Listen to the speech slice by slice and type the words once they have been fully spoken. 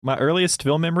My earliest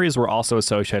film memories were also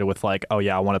associated with like, oh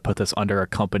yeah, I want to put this under a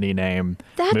company name.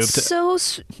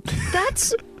 That's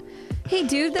hey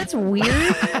dude, that's weird.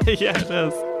 Yeah, it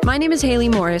is. My name is Haley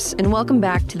Morris, and welcome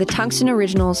back to the Tungsten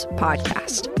Originals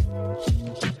podcast.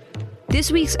 This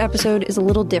week's episode is a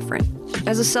little different.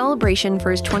 As a celebration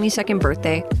for his 22nd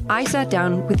birthday, I sat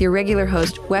down with your regular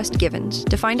host, West Givens,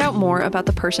 to find out more about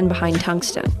the person behind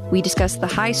Tungsten. We discussed the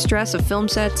high stress of film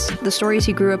sets, the stories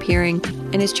he grew up hearing,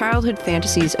 and his childhood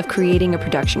fantasies of creating a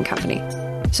production company.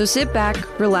 So sit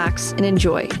back, relax, and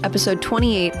enjoy episode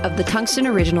 28 of the Tungsten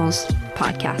Originals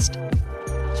podcast.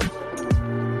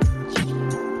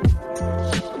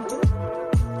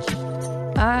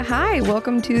 Hi,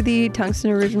 welcome to the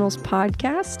Tungsten Originals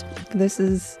podcast. This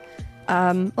is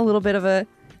a little bit of a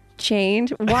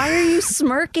change. Why are you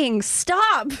smirking?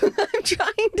 Stop! I'm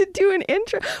trying to do an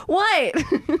intro. What?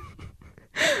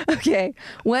 Okay,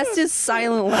 West is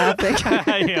silent laughing.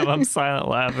 I'm silent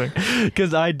laughing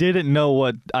because I didn't know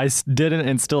what didn't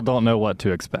and still don't know what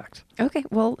to expect. Okay,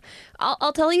 well,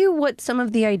 I'll tell you what some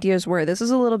of the ideas were. This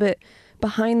is a little bit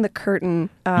behind the curtain.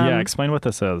 Yeah, explain what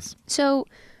this is. So,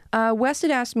 West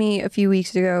had asked me a few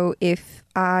weeks ago if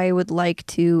I would like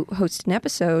to host an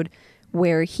episode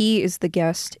where he is the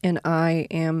guest and I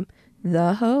am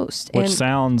the host. Which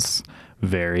sounds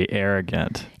very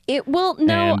arrogant.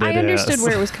 No, I understood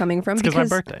where it was coming from. It's because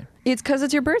my birthday. It's because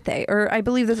it's your birthday, or I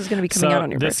believe this is going to be coming out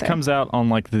on your birthday. This comes out on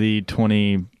like the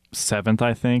 27th,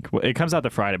 I think. It comes out the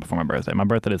Friday before my birthday. My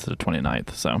birthday is the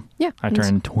 29th, so yeah, I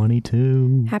turned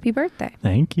 22. Happy birthday.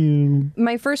 Thank you.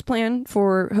 My first plan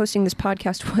for hosting this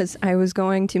podcast was I was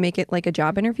going to make it like a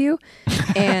job interview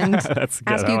and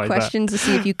ask you questions to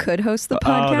see if you could host the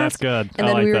podcast. Oh, that's good. And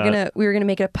then we were gonna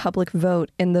make it a public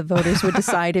vote, and the voters would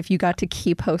decide if you got to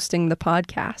keep hosting the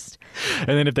podcast. And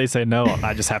then if they say no,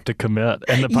 I just have to commit,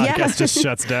 and the podcast just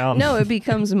shuts down. No, it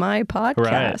becomes my podcast.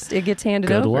 Right. It gets handed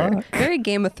Good over. Luck. Very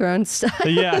Game of Thrones style.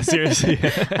 Yeah, seriously.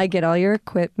 I get all your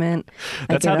equipment.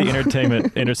 That's how the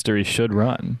entertainment industry should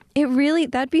run.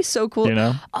 That'd be so cool. You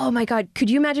know? Oh my God. Could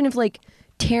you imagine if like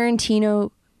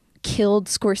Tarantino killed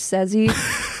Scorsese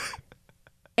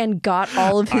and got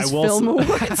all of his film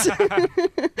awards?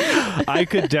 I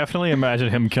could definitely imagine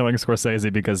him killing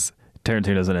Scorsese because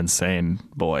Tarantino's an insane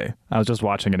boy. I was just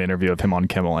watching an interview of him on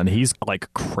Kimmel, and he's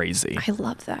like crazy. I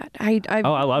love that. I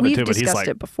love it too, but he's like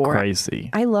it before.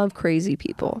 Crazy. I love crazy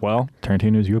people. Well,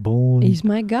 Tarantino's your boy. He's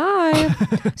my guy.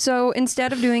 So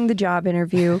instead of doing the job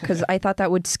interview, because I thought that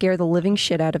would scare the living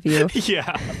shit out of you.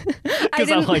 Yeah,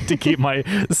 because I like to keep my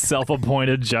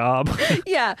self-appointed job.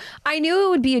 Yeah, I knew it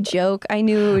would be a joke. I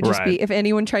knew it would just be, if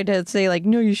anyone tried to say like,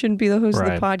 no, you shouldn't be the host of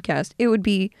the podcast, it would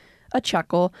be a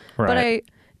chuckle. Right.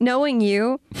 But knowing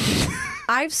you,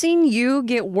 I've seen you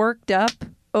get worked up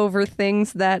over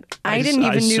things that I didn't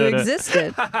even knew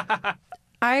existed.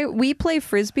 We play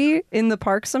Frisbee in the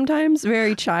park sometimes,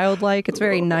 very childlike. It's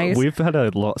very nice. We've had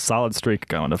a solid streak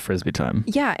going of Frisbee time.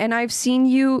 Yeah, and I've seen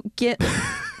you get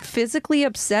physically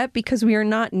upset because we are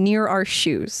not near our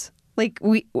shoes. Like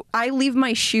I leave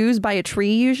my shoes by a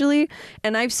tree usually,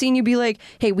 and I've seen you be like,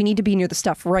 hey, we need to be near the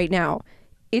stuff right now.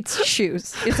 It's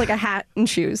shoes. It's like a hat and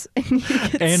shoes.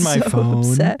 And my phone.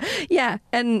 Upset. Yeah,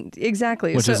 and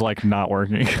exactly. Which is like not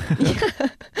working. Yeah,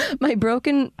 my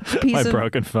broken piece of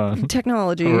broken phone.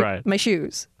 Technology. Right. My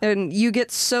shoes. And you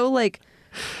get so like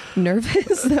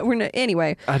nervous that we're not.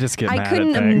 Anyway, I just get mad I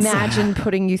couldn't at things. imagine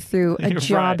putting you through a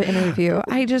job interview.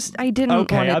 I didn't want it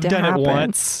to happen. I've done it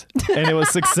once and it was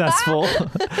successful.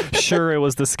 Sure, it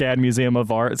was the SCAD Museum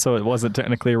of Art, so it wasn't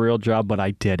technically a real job, but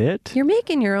I did it. You're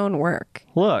making your own work.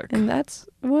 Look, and that's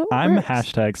what I'm works.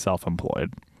 hashtag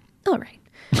self-employed. All right.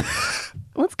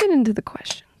 Let's get into the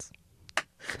questions.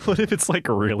 What if it's like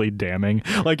really damning?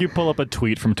 Like you pull up a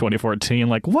tweet from 2014,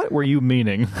 like, what were you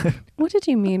meaning? What did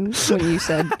you mean when you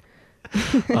said...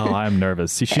 Oh, I'm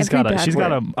nervous. See, she's got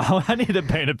a. Oh, I need to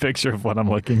paint a picture of what I'm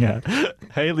looking at.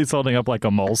 Haley's holding up like a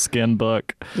Moleskine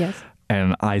book. Yes.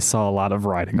 And I saw a lot of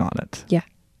writing on it. Yeah.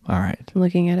 All right. I'm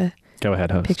looking at a Go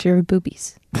ahead, host. Picture of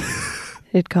boobies.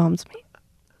 It calms me.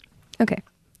 Okay.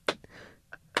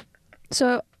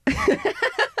 So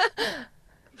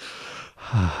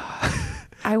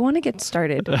I want to get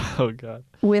started. Oh, God.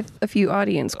 With a few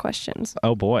audience questions.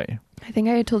 Oh, boy. I think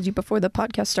I had told you before the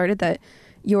podcast started that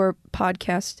your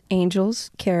podcast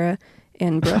angels, Kara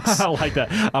and Brooks. I like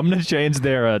that. I'm going to change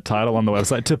their title on the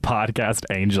website to Podcast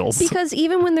Angels. Because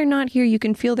even when they're not here, you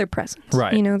can feel their presence.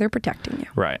 Right. You know, they're protecting you.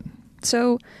 Right.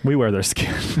 So We wear their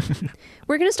skin.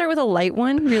 we're going to start with a light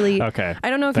one, really. Okay. I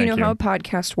don't know if you know how a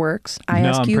podcast works. I No,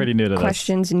 ask I'm you pretty new to this.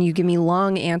 questions and you give me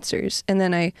long answers. And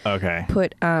then I Okay.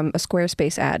 put a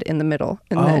Squarespace ad in the middle.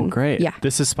 And Oh, then, great. Yeah.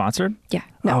 This is sponsored? Yeah.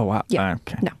 No. Oh, wow. Yeah.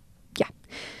 Okay. No. Yeah.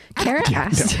 Kara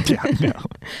asked, No.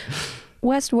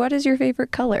 West, what is your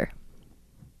favorite color?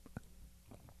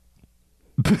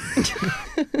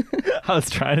 I was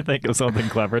trying to think of something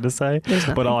clever to say, There's but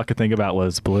nothing. all I could think about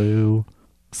was blue.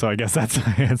 So I guess that's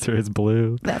my answer is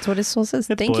blue. That's what his soul says.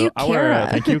 It's Thank blue. you, Kara.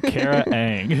 Thank you, Kara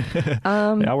Ang. Yeah,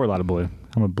 I wear a lot of blue.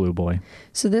 I'm a blue boy.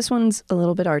 So this one's a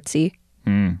little bit artsy.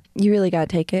 Mm. You really got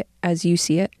to take it as you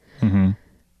see it. Mm-hmm.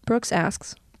 Brooks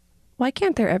asks, why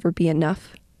can't there ever be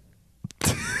enough?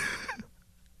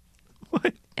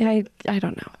 What? I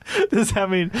don't know. Does that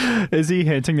mean, is he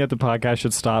hinting that the podcast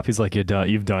should stop? He's like,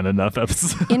 you've done enough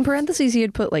episodes. In parentheses, he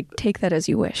had put, like, take that as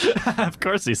you wish. Of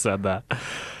course he said that.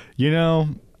 You know,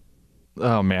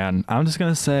 oh man, I'm just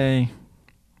going to say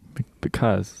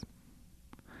because.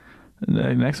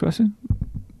 Next question.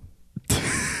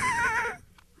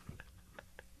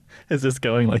 Is this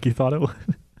going like you thought it would?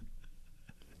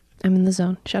 I'm in the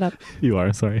zone. Shut up. You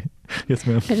are, sorry. Yes,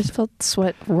 ma'am. I just felt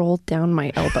sweat roll down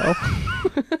my elbow.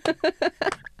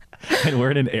 And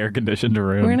we're in an air-conditioned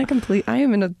room. I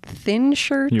am in a thin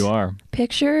shirt. You are.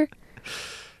 Picture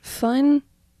fun,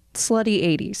 slutty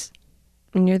 80s.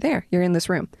 And you're there. You're in this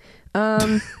room.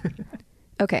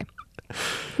 Okay.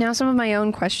 Now some of my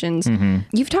own questions. Mm-hmm.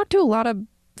 You've talked to a lot of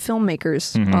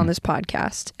filmmakers on this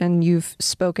podcast, and you've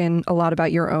spoken a lot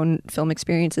about your own film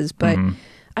experiences, but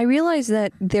I realize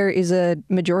that there is a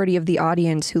majority of the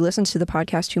audience who listens to the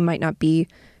podcast who might not be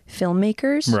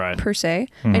filmmakers Right. per se.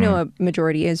 I know a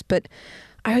majority is, but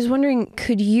I was wondering,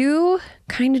 could you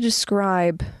kind of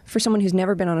describe, for someone who's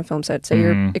never been on a film set, say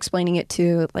you're explaining it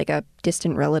to like a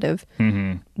distant relative,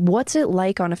 what's it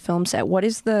like on a film set? What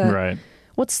is the... Right.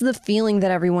 What's the feeling that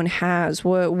everyone has?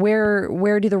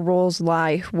 Where do the roles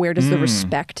lie? Where does the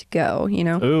respect go, you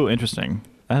know? Ooh, interesting.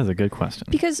 That is a good question.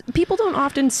 Because people don't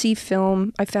often see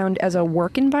film, I found, as a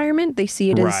work environment. They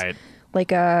see it as Right.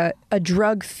 like a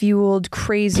drug-fueled,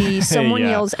 crazy, someone Yeah.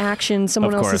 yells action,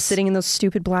 someone Of else is course. sitting in those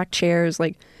stupid black chairs.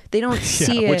 Like, they don't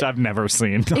see it. Which I've never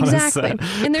seen. On Exactly. A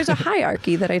set. And there's a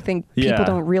hierarchy that I think people Yeah,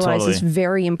 don't realize is totally.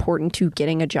 very important to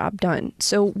getting a job done.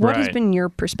 So what has Right. been your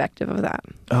perspective of that?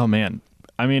 Oh, man.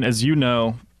 I mean, as you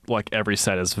know, like every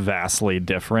set is vastly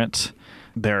different.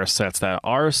 There are sets that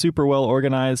are super well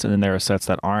organized, and then there are sets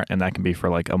that aren't, and that can be for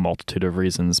like a multitude of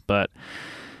reasons. But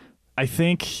I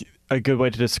think a good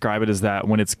way to describe it is that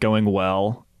when it's going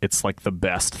well, it's like the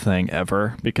best thing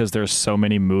ever because there's so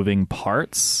many moving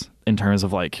parts in terms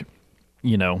of like,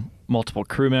 you know, multiple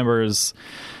crew members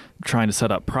trying to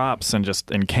set up props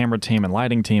and camera team and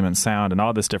lighting team and sound and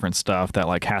all this different stuff that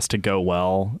like has to go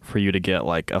well for you to get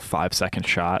like a 5-second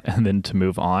shot and then to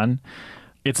move on.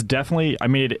 It's definitely, I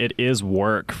mean, it is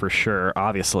work for sure,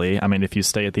 obviously. I mean, if you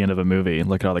stay at the end of a movie,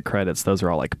 look at all the credits, those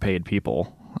are all like paid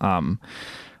people.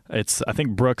 I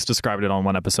think Brooks described it on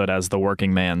one episode as the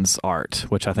working man's art,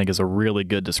 which I think is a really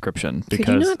good description. Because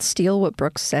Could you not steal what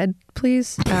Brooks said,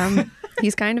 please?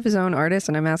 He's kind of his own artist,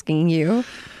 and I'm asking you.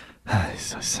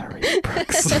 So sorry,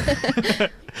 Brooks.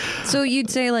 So you'd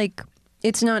say, like,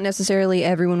 it's not necessarily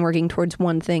everyone working towards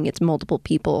one thing. It's multiple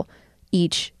people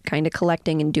each kind of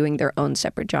collecting and doing their own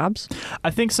separate jobs.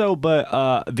 I think so,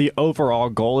 but the overall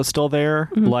goal is still there.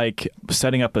 Like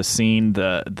setting up a scene,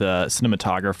 the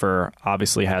cinematographer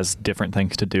obviously has different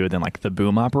things to do than like the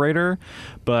boom operator,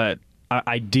 but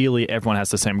ideally everyone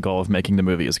has the same goal of making the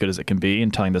movie as good as it can be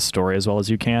and telling the story as well as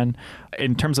you can.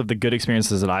 In terms of the good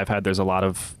experiences that I've had, there's a lot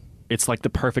of, it's like the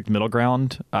perfect middle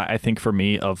ground, I think for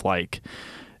me, of like,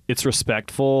 it's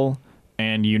respectful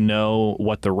and you know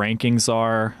what the rankings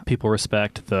are. People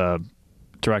respect the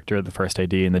director, the first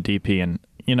AD, and the DP, and,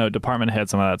 you know, department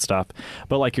heads, some of that stuff.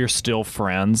 But like, you're still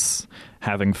friends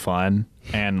having fun.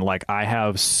 And like, I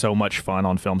have so much fun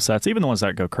on film sets, even the ones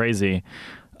that go crazy.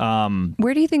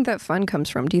 Where do you think that fun comes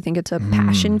from? Do you think it's a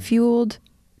passion-fueled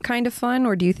kind of fun,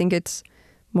 or do you think it's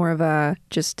more of a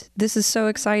just, this is so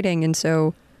exciting, and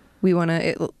so we want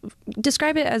to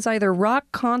describe it as either rock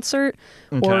concert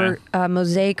or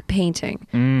mosaic painting?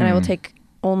 And I will take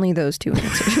only those two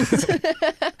answers.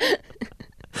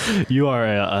 You are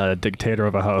a dictator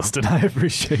of a host, and I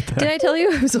appreciate that. Did I tell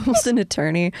you I was almost an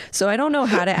attorney? So I don't know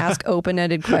how to ask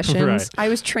open-ended questions. Right. I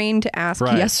was trained to ask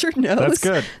Right. yes or no. That's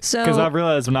good. So, because I've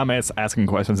realized when I'm asking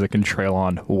questions, it can trail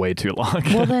on way too long.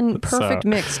 well then, perfect So,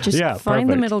 mix. Just yeah, find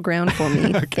the perfect. middle ground for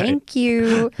me. Thank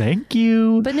you. Thank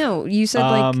you. But no, you said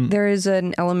like there is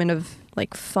an element of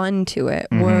like fun to it.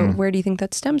 Where do you think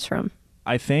that stems from?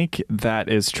 I think that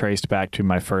is traced back to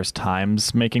my first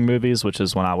times making movies, which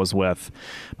is when I was with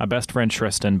my best friend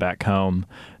Tristan back home.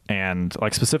 And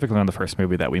like specifically on the first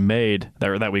movie that we made,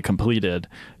 that we completed,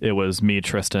 it was me,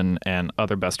 Tristan, and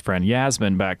other best friend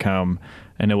Yasmin back home.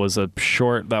 And it was a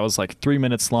short that was like 3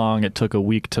 minutes long. It took a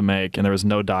week to make, and there was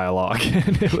no dialogue.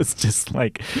 And it was just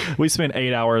like, we spent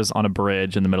 8 hours on a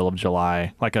bridge in the middle of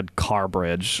July, like a car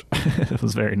bridge. It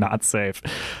was very not safe.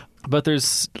 But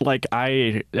there's like,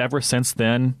 I ever since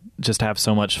then just have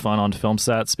so much fun on film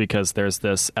sets because there's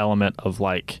this element of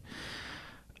like,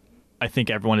 I think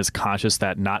everyone is conscious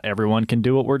that not everyone can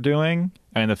do what we're doing.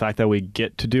 And the fact that we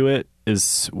get to do it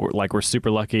is like, we're super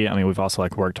lucky. I mean, we've also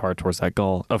like worked hard towards that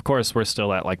goal. Of course, we're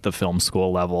still at like the film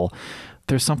school level.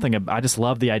 There's something, I just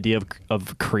love the idea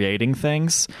of creating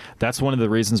things. That's one of the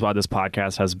reasons why this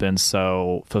podcast has been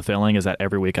so fulfilling, is that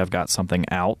every week I've got something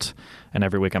out and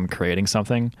every week I'm creating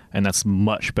something, and that's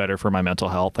much better for my mental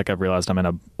health. Like, I've realized I'm in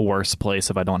a worse place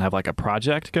if I don't have like a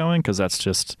project going, because that's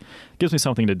just gives me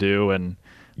something to do and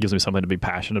gives me something to be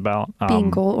passionate about. Being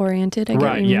goal oriented, I get right?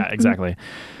 what you mean. Yeah, exactly.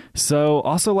 So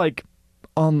also like,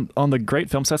 on the great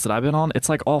film sets that I've been on, it's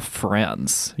like all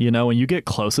friends, you know, and you get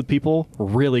close with people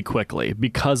really quickly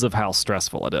because of how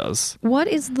stressful it is. What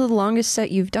is the longest set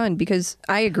you've done? Because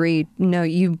I agree, no,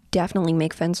 you definitely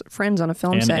make friends on a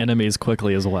film And set. enemies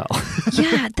quickly as well.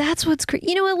 Yeah, that's what's crazy.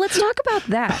 You know what? Let's talk about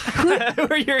that. Who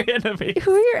are your enemies?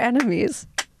 Who are your enemies?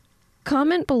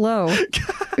 Comment below.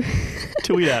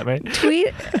 Tweet at me.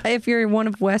 Tweet if you're one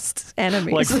of West's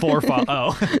enemies. Like 4 followers. Oh,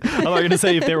 I thought you were going to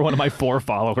say if they were one of my 4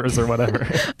 followers or whatever.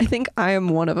 I think I am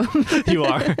one of them. You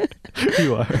are.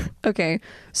 You are. Okay,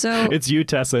 so It's you,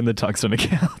 Tessa, and the Tungsten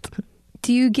account.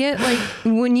 do you get, like,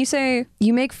 when you say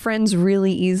you make friends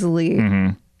really easily Mm-hmm.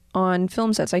 on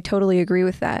film sets, I totally agree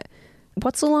with that.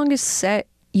 What's the longest set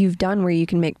you've done where you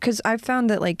can make, because I've found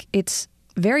that like it's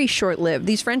very short-lived.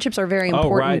 These friendships are very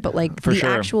important, right. but like For the sure.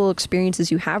 actual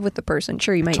experiences you have with the person,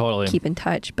 sure, you might Totally. keep in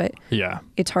touch, but Yeah.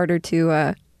 it's harder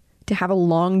to have a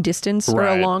long distance or a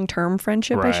Right. long-term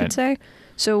friendship, I Right. should say.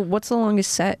 So what's the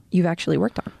longest set you've actually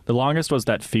worked on? The longest was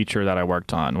that feature that I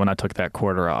worked on when I took that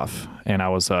quarter off. And I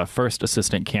was first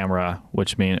assistant camera,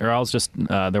 which means, or I was just,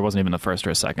 there wasn't even a first or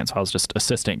a second. So I was just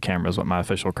assistant camera is what my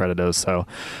official credit is. So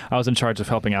I was in charge of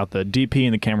helping out the DP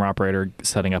and the camera operator,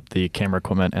 setting up the camera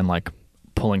equipment and like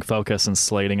pulling focus and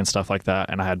slating and stuff like that.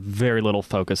 And I had very little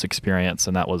focus experience,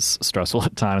 and that was stressful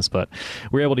at times, but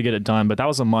we were able to get it done. But that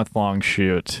was a month-long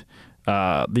shoot.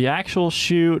 The actual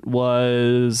shoot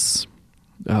was,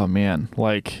 oh man,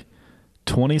 like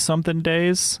 20-something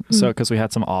days. So because we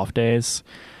had some off days.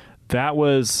 That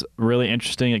was really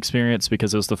interesting experience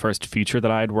because it was the first feature that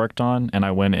I had worked on, and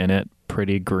I went in it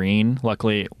pretty green.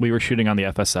 Luckily, we were shooting on the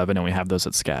FS7, and we have those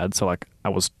at SCAD, so like I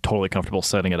was totally comfortable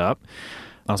setting it up.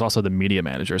 I was also the media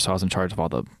manager, so I was in charge of all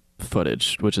the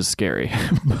footage, which is scary.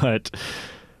 But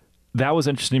that was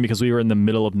interesting because we were in the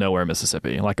middle of nowhere,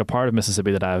 Mississippi, like a part of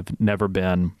Mississippi that I've never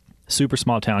been. Super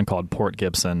small town called Port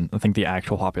Gibson. I think the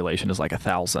actual population is like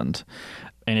 1,000.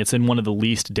 And it's in one of the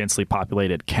least densely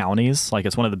populated counties. Like,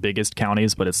 it's one of the biggest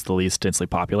counties, but it's the least densely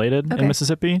populated in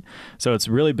Mississippi. So it's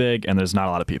really big, and there's not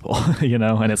a lot of people, you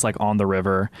know, and it's like on the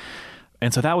river.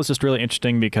 And so that was just really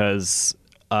interesting because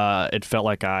it felt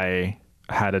like I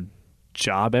had a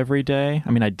job every day.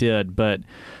 I mean, I did, but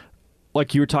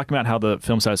like you were talking about how the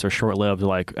film sets are short-lived,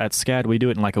 like at SCAD, we do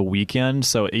it in like a weekend.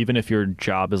 So even if your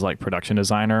job is like production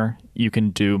designer, you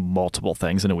can do multiple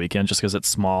things in a weekend just because it's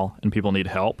small and people need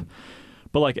help.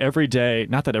 But like every day,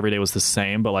 not that every day was the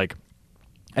same, but like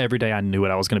every day I knew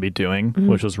what I was going to be doing,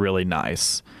 which was really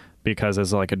nice because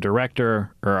as like a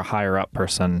director or a higher up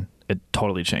person, it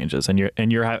totally changes, and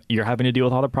you're having to deal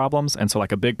with all the problems. And so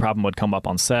like a big problem would come up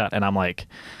on set, and I'm like,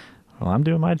 well, I'm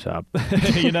doing my job,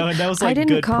 you know. And that was like, I didn't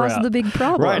good cause prep. the big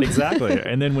problem, right? Exactly.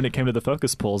 And then when it came to the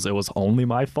focus pulls, it was only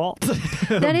my fault.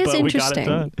 That is But interesting. We got it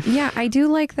done. Yeah, I do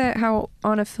like that. How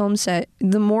on a film set,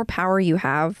 the more power you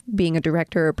have, being a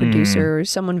director, or producer, or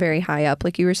someone very high up,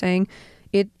 like you were saying,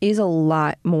 it is a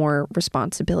lot more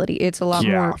responsibility. It's a lot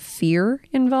more fear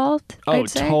involved. Oh, I'd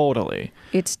say. totally.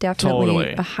 It's definitely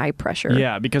Totally. a high pressure.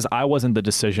 Yeah, because I wasn't the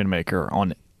decision maker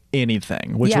on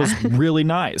anything, which was really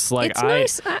nice. Like It's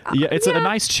nice. It's a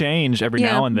nice change every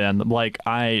Yeah. now and then. Like,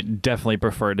 I definitely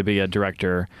prefer to be a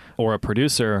director or a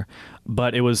producer,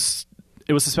 but it was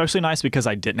especially nice because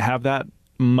I didn't have that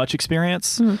much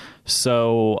experience.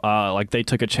 So like they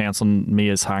took a chance on me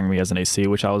as hiring me as an AC,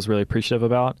 which I was really appreciative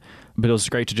about. But it was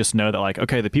great to just know that like,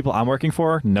 okay, the people I'm working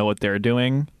for know what they're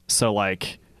doing. So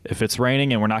like, if it's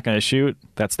raining and we're not going to shoot,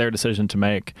 that's their decision to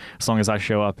make. As long as I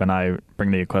show up and I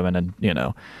bring the equipment and, you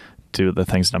know, do the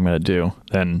things that I'm going to do,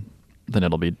 then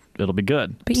it'll be it'll be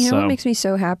good. But you know what makes me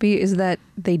so happy is that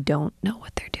they don't know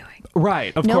what they're doing.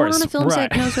 Right, of no course. No one on a film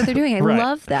set knows what they're doing. I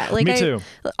love that. Like, Me too.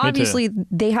 Obviously,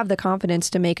 they have the confidence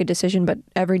to make a decision, but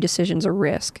every decision's a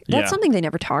risk. That's something they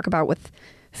never talk about with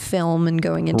film and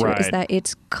going into it, is that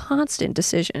it's constant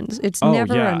decisions. It's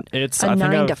never a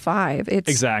 9 to 5.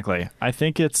 Exactly. I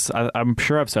think I'm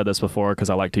sure I've said this before because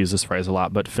I like to use this phrase a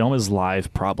lot, but film is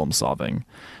live problem solving.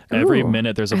 Every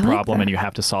minute there's a problem and you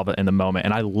have to solve it in the moment.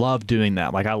 And I love doing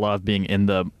that. Like, I love being in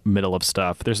the middle of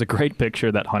stuff. There's a great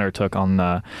picture that Hunter took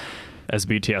on as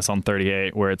BTS on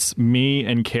 38, where it's me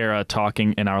and Kara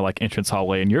talking in our like entrance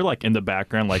hallway, and you're like in the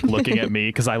background, like looking at me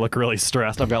because I look really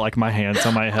stressed. I've got like my hands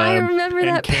on my head. I remember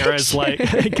that Kara's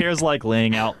picture. Kara's like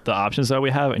laying out the options that we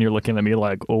have, and you're looking at me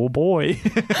like, oh boy.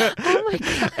 Oh my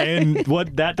God. And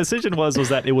what that decision was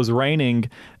that it was raining,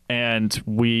 and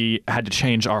we had to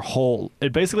change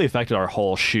it basically affected our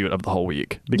whole shoot of the whole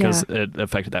week because it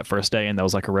affected that first day, and that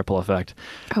was like a ripple effect.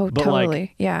 Oh, but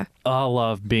totally. Yeah. I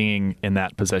love being in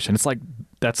that position. It's like,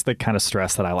 that's the kind of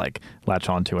stress that I like latch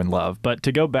onto and love. But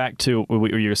to go back to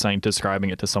what you were saying,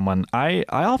 describing it to someone, I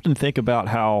often think about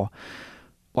how,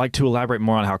 like, to elaborate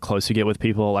more on how close you get with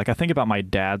people. Like, I think about my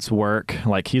dad's work.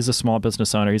 Like, he's a small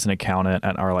business owner. He's an accountant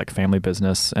at our like family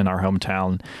business in our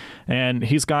hometown. And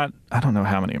he's got, I don't know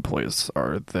how many employees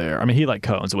are there. I mean, he like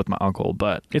co-owns it with my uncle,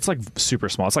 but it's like super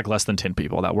small. It's like less than 10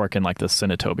 people that work in like the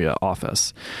Senatobia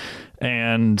office.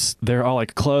 And they're all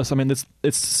like close. I mean,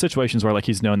 it's situations where like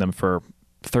he's known them for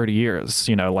 30 years,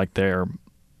 you know, like they're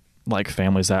like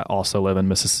families that also live in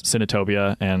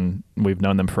Senatobia, and we've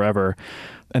known them forever.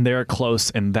 And they're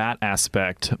close in that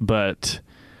aspect, but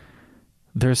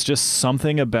there's just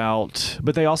something about,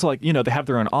 but they also like, you know, they have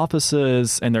their own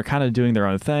offices and they're kind of doing their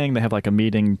own thing. They have like a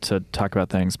meeting to talk about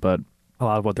things, but a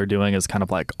lot of what they're doing is kind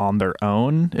of like on their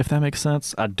own, if that makes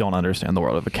sense. I don't understand the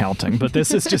world of accounting, but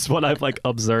this is just what I've like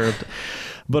observed.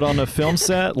 But on a film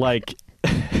set, like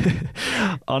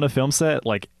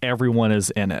everyone is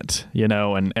in it, you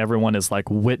know, and everyone is like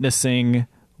witnessing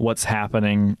what's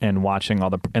happening and watching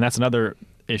and that's another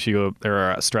issue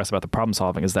or stress about the problem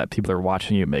solving, is that people are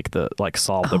watching you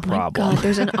solve the problem. Oh my God,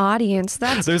 there's an audience.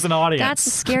 There's an audience. That's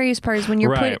the scariest part, is when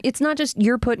you're it's not just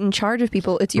you're put in charge of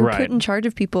people, it's you're put in charge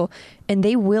of people, and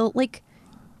they will, like,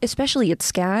 especially at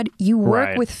SCAD, you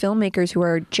work with filmmakers who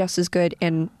are just as good,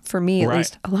 and for me at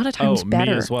least, a lot of times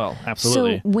better. Me as well,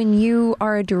 absolutely. So when you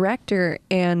are a director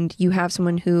and you have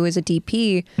someone who is a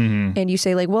DP, and you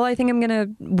say like, well, I think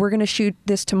we're gonna shoot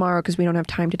this tomorrow because we don't have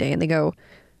time today, and they go,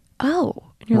 oh.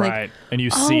 And you're like, and you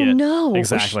see it. Oh no.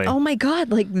 Exactly. Oh my God.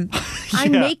 Like,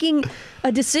 I'm making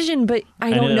a decision, but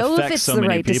I don't know if it's the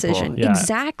right decision. Yeah,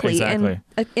 exactly. And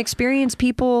experienced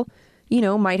people, you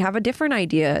know, might have a different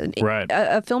idea. Right.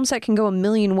 A film set can go a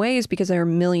million ways because there are a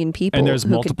million people and there's who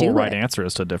multiple could do right it.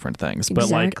 answers to different things.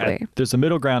 Exactly. But like, there's a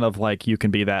middle ground of like, you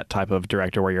can be that type of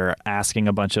director where you're asking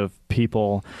a bunch of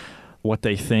people what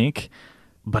they think,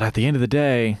 but at the end of the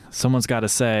day, someone's got to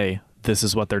say, this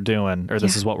is what they're doing, or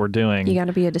this is what we're doing. You got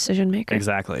to be a decision maker.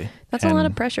 Exactly. That's a lot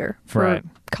of pressure for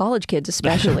college kids,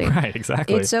 especially. Right,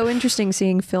 exactly. It's so interesting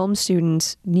seeing film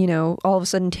students, you know, all of a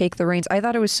sudden take the reins. I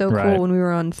thought it was so cool when we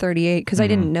were on 38, because I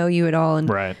didn't know you at all. And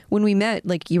when we met,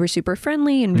 like, you were super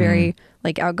friendly and very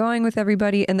like outgoing with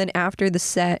everybody. And then after the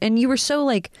set, and you were so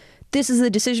like, this is the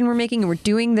decision we're making, and we're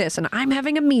doing this, and I'm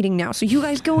having a meeting now, so you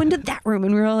guys go into that room.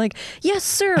 And we were all like, yes,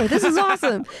 sir, this is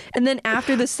awesome. And then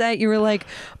after the set, you were like,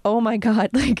 oh my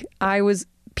God, like, I was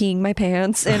peeing my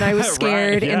pants and I was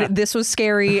scared and this was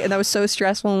scary and that was so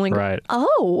stressful. And like,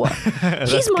 oh,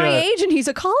 he's my age and he's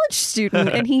a college student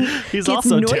and he's gets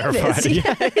also nervous. Terrified.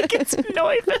 Yeah, he gets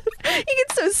nervous. He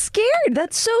gets so scared.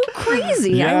 That's so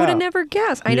crazy. I would have never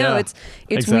guessed. I know it's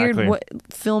weird what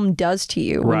film does to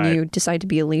you when you decide to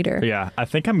be a leader. Yeah, I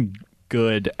think I'm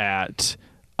good at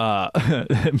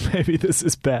maybe this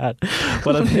is bad,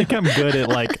 but I think I'm good at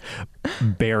like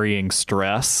burying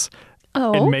stress.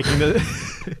 And making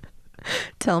the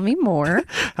Tell me more.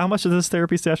 How much does this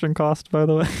therapy session cost, by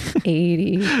the way?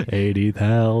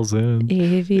 80,000.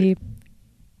 80.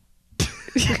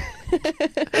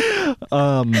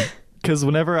 Because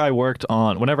whenever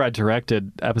I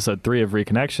directed episode 3 of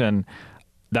Reconnection,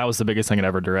 that was the biggest thing I'd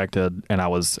ever directed, and I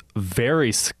was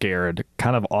very scared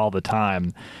kind of all the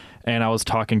time. And I was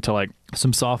talking to like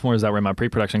some sophomores that were in my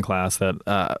pre-production class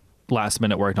that last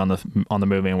minute worked on the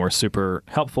movie and were super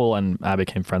helpful, and I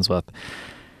became friends with.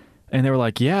 And they were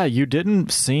like, yeah, you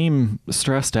didn't seem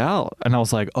stressed out. And I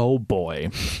was like, oh boy,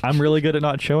 I'm really good at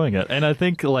not showing it. And I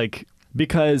think like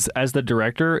Because as the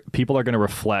director, people are going to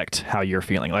reflect how you're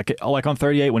feeling. Like on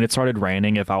 38, when it started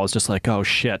raining, if I was just like, oh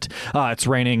shit, it's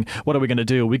raining, what are we going to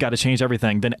do? We got to change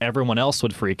everything. Then everyone else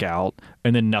would freak out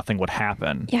and then nothing would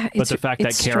happen. Yeah, but the fact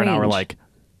that Kara and I were like,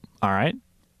 all right,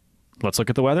 let's look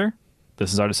at the weather.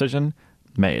 This is our decision.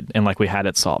 Made, and like we had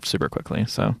it solved super quickly.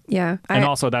 So yeah, and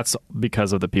also that's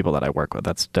because of the people that I work with.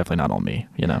 That's definitely not on me,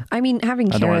 you know. I mean, having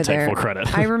Kara I don't want to there, take full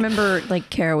credit. I remember like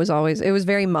Kara was always, it was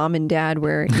very mom and dad,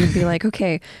 where you'd be like,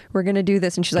 okay, we're gonna do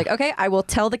this, and she's like, okay, I will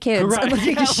tell the kids. Right.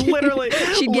 Like, Yeah, literally,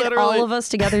 she'd get all of us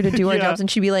together to do our jobs,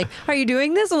 and she'd be like, are you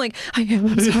doing this? I'm like, I am.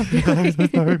 I'm sorry. I'm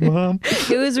sorry, Mom.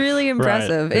 It was really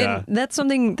impressive. Right, yeah. And that's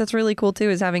something that's really cool too,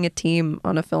 is having a team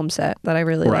on a film set that I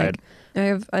really like. I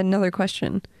have another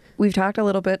question. We've talked a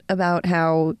little bit about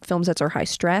how film sets are high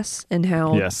stress and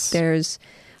how there's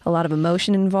a lot of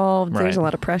emotion involved. There's a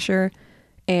lot of pressure.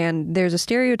 And there's a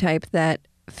stereotype that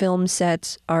film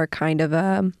sets are kind of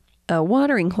a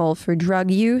watering hole for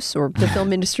drug use, or the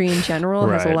film industry in general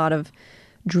has a lot of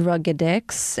drug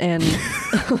addicts and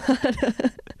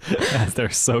as they're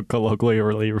so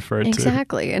colloquially referred to.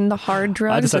 Exactly. And the hard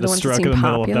drugs are the ones that seem in the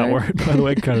popular. middle of that word, by the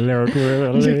way.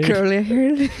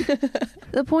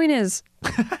 The point is,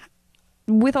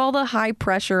 with all the high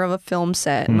pressure of a film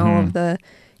set and all of the,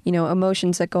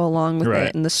 emotions that go along with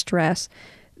it and the stress,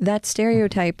 that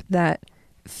stereotype that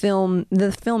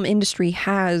the film industry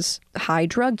has high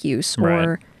drug use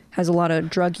or has a lot of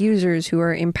drug users who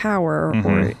are in power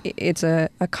or it's a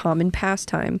common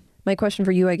pastime. My question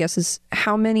for you, I guess, is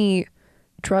how many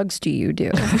drugs do you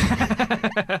do?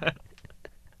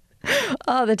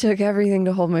 Oh, that took everything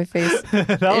to hold my face.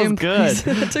 That was good.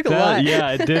 That took a lot.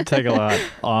 Yeah, it did take a lot.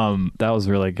 That was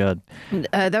really good.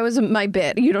 That was my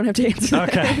bit. You don't have to answer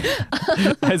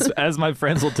that. Okay. As my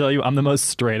friends will tell you, I'm the most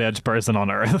straight edge person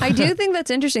on earth. I do think that's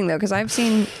interesting, though, because I've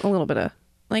seen a little bit of,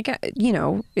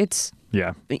 it's...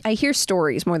 Yeah. I hear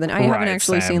stories more than... I haven't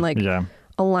actually seen,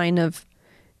 a line of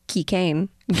Caine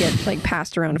get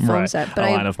passed around a film set, but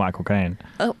a line of Michael Caine.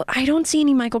 I don't see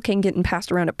any Michael Caine getting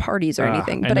passed around at parties or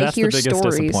anything, but I hear the biggest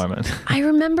stories. Disappointment. I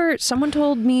remember someone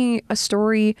told me a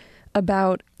story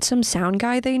about some sound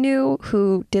guy they knew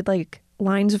who did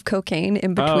lines of cocaine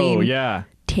in between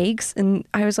takes, and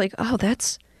I was like, oh,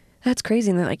 that's crazy.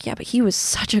 And they're like, yeah, but he was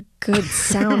such a good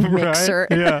sound mixer.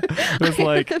 Yeah. It was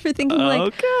I remember thinking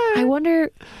I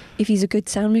wonder if he's a good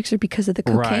sound mixer because of the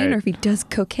cocaine or if he does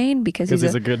cocaine because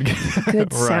he's a good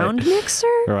sound mixer.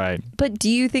 Right. But do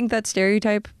you think that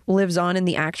stereotype lives on in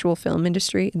the actual film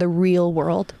industry, the real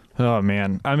world? Oh,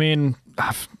 man. I mean,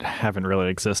 I haven't really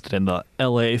existed in the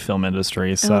LA film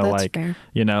industry. So, that's fair.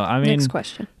 Next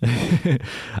question.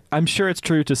 I'm sure it's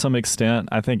true to some extent.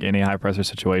 I think any high pressure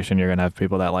situation, you're going to have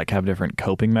people that have different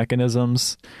coping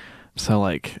mechanisms.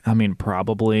 So,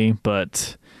 probably,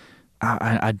 but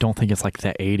I don't think it's like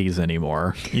the 80s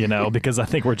anymore, because I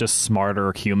think we're just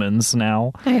smarter humans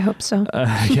now. I hope so.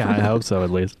 Yeah, I hope so at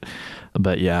least.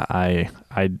 But yeah,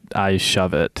 I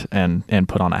shove it and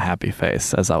put on a happy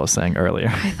face, as I was saying earlier.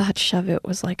 I thought shove it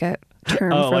was like a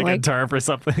term for a term for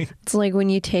something. It's like when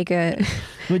you take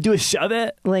we do a shove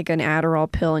it? Like an Adderall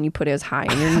pill and you put it as high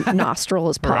in your nostril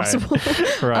as possible.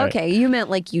 Right. Okay, you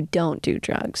meant you don't do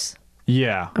drugs.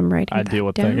 Yeah. I'm writing I that deal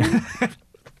with down.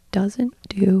 Doesn't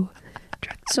do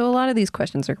drugs. So a lot of these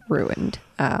questions are ruined.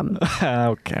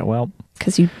 Okay, well.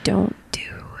 Because you don't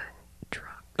do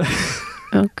drugs.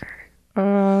 Okay.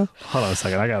 Hold on a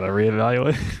second. I gotta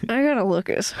reevaluate. I gotta look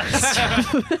at this.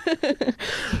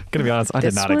 Gonna be honest, I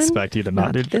did not expect you to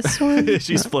not do this one.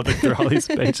 She's flipping through all these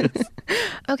pages.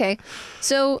 Okay,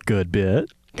 so good bit.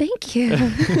 Thank you.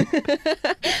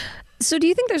 So, do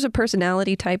you think there's a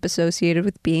personality type associated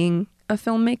with being a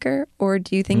filmmaker, or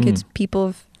do you think it's people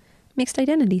of mixed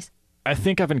identities? I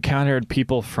think I've encountered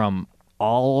people from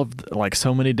all of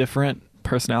so many different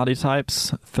personality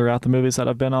types throughout the movies that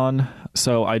I've been on.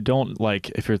 So I don't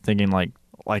if you're thinking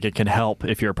it can help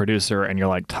if you're a producer and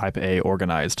you're type A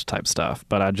organized type stuff.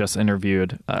 But I just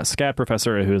interviewed a SCAD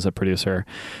professor who is a producer,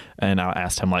 and I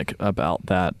asked him about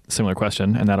that similar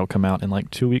question, and that'll come out in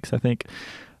 2 weeks, I think.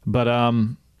 But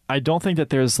I don't think that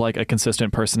there's a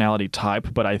consistent personality type,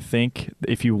 but I think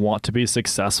if you want to be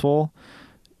successful,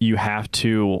 you have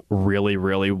to really,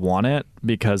 really want it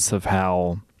because of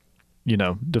how,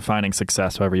 defining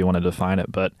success, however you want to define it.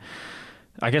 But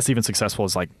I guess even successful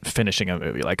is finishing a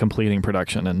movie, completing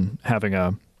production and having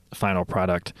a final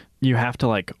product. You have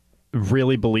to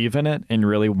really believe in it and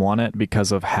really want it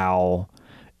because of how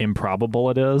improbable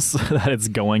it is that it's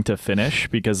going to finish,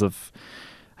 because of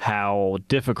how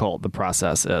difficult the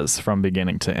process is from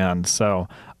beginning to end. So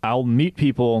I'll meet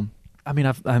people. I mean,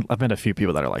 I've met a few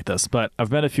people that are like this, but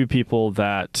I've met a few people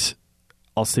that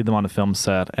I'll see them on a film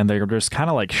set and they're just kind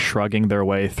of like shrugging their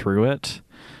way through it.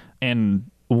 And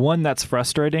one, that's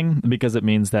frustrating because it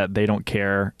means that they don't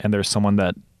care and there's someone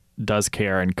that does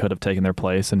care and could have taken their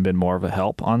place and been more of a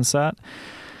help on set.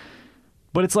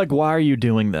 But it's like, why are you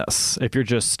doing this? If you're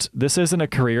just, this isn't a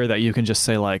career that you can just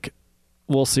say like,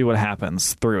 we'll see what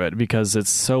happens through it, because it's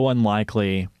so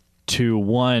unlikely to,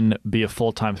 one, be a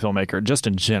full-time filmmaker just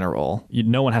in general.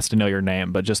 No one has to know your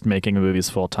name, but just making movies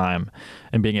full-time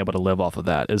and being able to live off of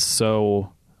that is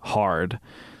so hard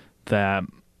that,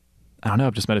 I don't know,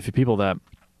 I've just met a few people that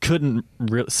couldn't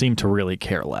seem to really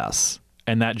care less.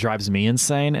 And that drives me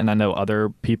insane. And I know other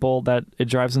people that it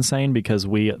drives insane, because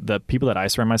the people that I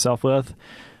surround myself with,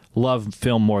 love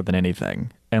film more than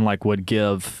anything and like would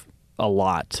give a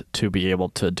lot to be able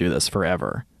to do this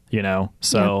forever, you know?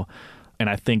 So, yeah. And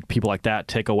I think people like that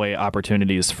take away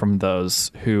opportunities from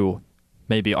those who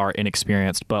maybe are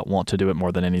inexperienced but want to do it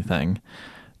more than anything.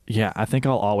 Yeah, I think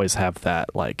I'll always have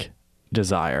that like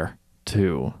desire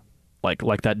to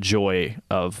like that joy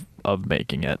of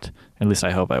making it. At least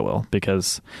I hope I will,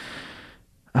 because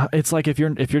it's like if you're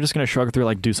just going to shrug through,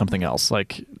 like, do something else,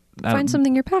 like find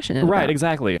something you're passionate about. Right,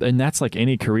 exactly. And that's like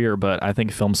any career, but I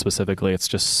think film specifically, it's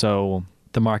just so,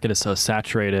 the market is so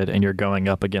saturated and you're going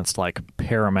up against like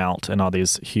Paramount and all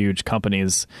these huge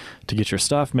companies to get your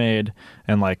stuff made,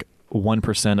 and like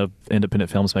 1% of independent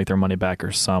films make their money back,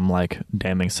 or some like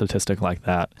damning statistic like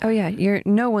that. Oh yeah,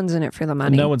 no one's in it for the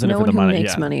money. No one's in it for the money. No one who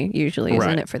makes money usually is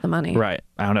in it for the money. Right.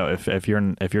 I don't know, if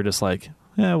you're just like,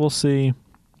 yeah, we'll see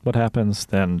what happens,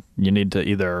 then you need to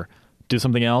either do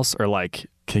something else or like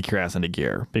kick your ass into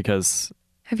gear. Because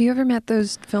have you ever met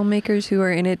those filmmakers who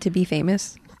are in it to be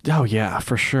famous? Oh yeah,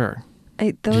 for sure.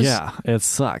 Yeah, it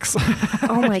sucks.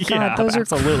 Oh my God, yeah, those are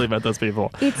absolutely met those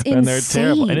people. It's insane. And they're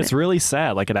terrible. And it's really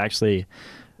sad. Like, it actually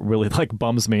really like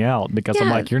bums me out, because I'm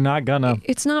like, you're not gonna.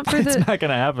 It's not for it's not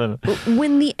gonna happen.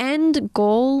 When the end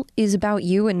goal is about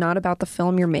you and not about the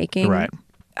film you're making. Right.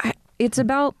 It's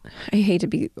about, I hate to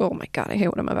be, oh my God, I hate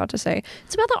what I'm about to say.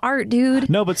 It's about the art,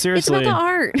 dude. No, but seriously. It's about the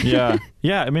art. Yeah.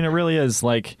 Yeah. I mean, it really is.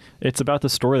 Like, it's about the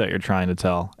story that you're trying to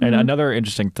tell. And another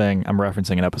interesting thing, I'm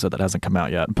referencing an episode that hasn't come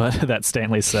out yet, but that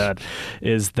Stanley said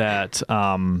is that...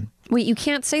 Wait, you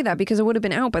can't say that because it would have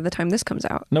been out by the time this comes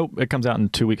out. Nope. It comes out in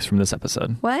 2 weeks from this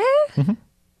episode. What?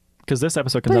 Because this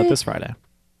episode comes out this Friday.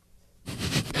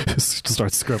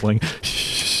 Start scribbling.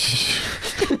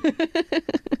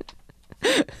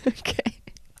 Okay.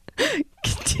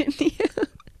 Continue.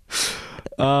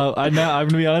 I'm gonna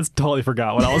be honest, totally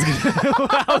forgot what I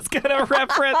was gonna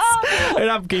reference,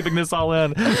 and I'm keeping this all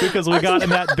in because we got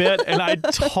in that bit, and I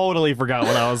totally forgot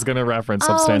what I was gonna reference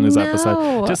of Stanley's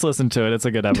episode. Just listen to it; it's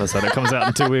a good episode. It comes out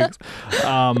in 2 weeks.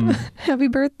 Happy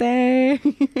birthday!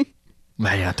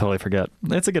 Yeah, totally forget.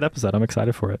 It's a good episode. I'm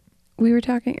excited for it. We were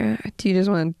talking. Do you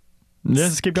just want to? Yeah,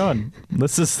 just keep going.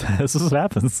 This is what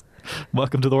happens.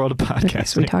 Welcome to the world of podcasting. Okay,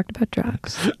 so we talked about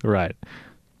drugs. Right.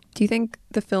 Do you think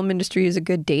the film industry is a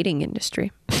good dating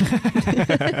industry?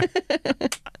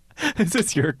 Is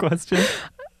this your question?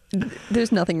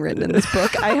 There's nothing written in this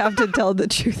book. I have to tell the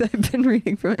truth. I've been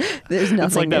reading from it. There's nothing.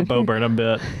 It's like that Bo Burnham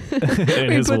bit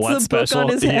in his What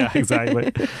special. Yeah,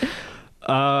 exactly.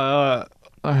 I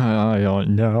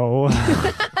don't know.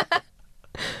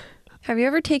 Have you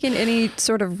ever taken any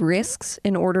sort of risks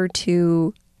in order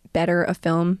to better a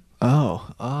film?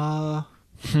 I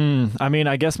mean,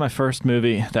 I guess my first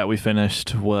movie that we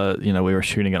finished was, we were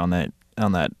shooting it on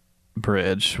that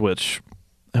bridge, which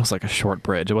it was like a short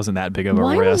bridge. It wasn't that big of a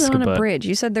risk. Why was it on a bridge?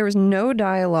 You said there was no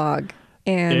dialogue,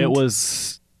 and it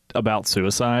was about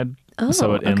suicide. Oh,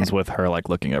 so it ends with her like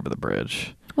looking over the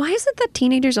bridge. Why is it that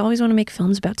teenagers always want to make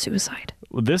films about suicide?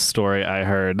 This story I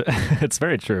heard, it's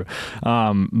very true.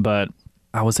 But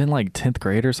I was in like 10th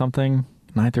grade or something,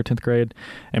 9th or 10th grade,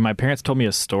 and my parents told me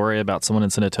a story about someone in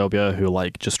Senatobia who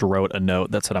like just wrote a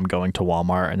note that said, I'm going to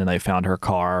Walmart, and then they found her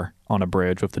car on a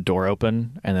bridge with the door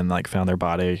open, and then like found their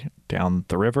body down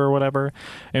the river or whatever.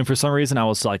 And for some reason I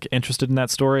was like interested in that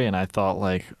story, and I thought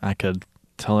like I could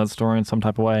tell that story in some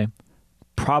type of way.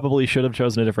 Probably should have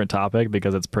chosen a different topic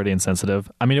because it's pretty insensitive.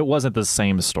 I mean, it wasn't the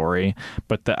same story,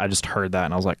 but I just heard that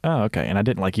and I was like, oh, okay. And I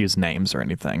didn't like use names or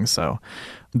anything. So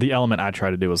the element I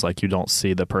try to do is like, you don't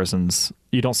see the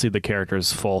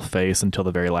character's full face until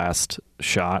the very last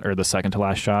shot, or the second to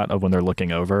last shot of when they're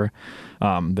looking over.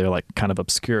 They're like kind of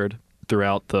obscured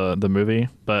throughout the movie.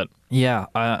 But yeah,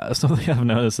 something I've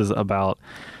noticed is about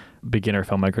beginner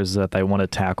filmmakers is that they want to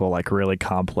tackle like really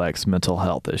complex mental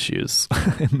health issues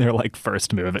in their like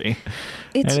first movie.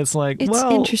 It's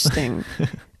interesting.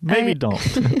 Maybe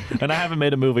don't. And I haven't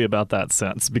made a movie about that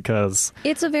since, because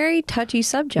it's a very touchy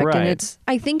subject. Right. And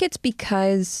I think it's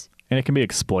because And it can be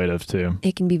exploitive too.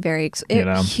 It can be very, you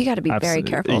got to be very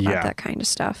careful about yeah. that kind of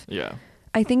stuff. Yeah.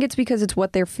 I think it's because it's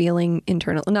what they're feeling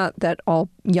internally. Not that all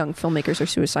young filmmakers are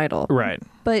suicidal. Right.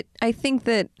 But I think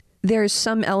that there's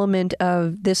some element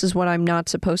of this is what I'm not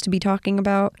supposed to be talking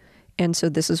about. And so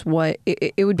this is what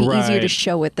it would be easier to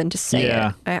show it than to say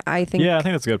it. I think. Yeah, I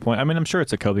think that's a good point. I mean, I'm sure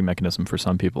it's a coping mechanism for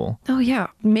some people. Oh, yeah.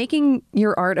 Making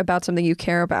your art about something you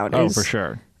care about is. Oh, for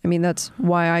sure. I mean, that's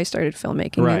why I started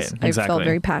filmmaking. Right, I exactly. felt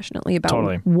very passionately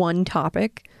about one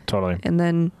topic. Totally. And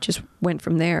then just went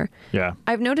from there. Yeah.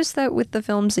 I've noticed that with the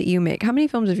films that you make. How many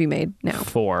films have you made now?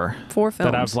 4. 4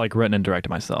 films. That I've like written and directed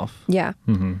myself. Yeah.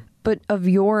 Mm-hmm. But of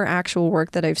your actual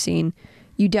work that I've seen,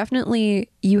 you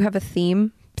have a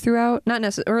theme throughout. Not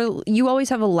necessarily, or you always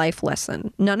have a life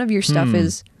lesson. None of your stuff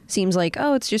seems like,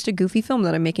 oh, it's just a goofy film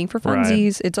that I'm making for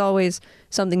funsies. Right. It's always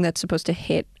something that's supposed to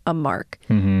hit a mark.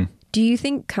 Mm-hmm. Do you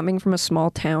think coming from a small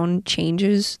town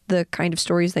changes the kind of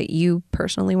stories that you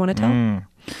personally want to tell?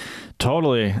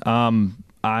 Totally.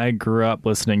 I grew up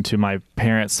listening to my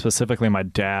parents, specifically my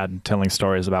dad, telling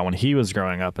stories about when he was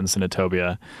growing up in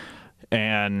Senatobia.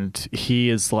 And he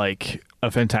is like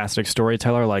a fantastic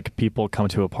storyteller. Like people come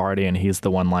to a party and he's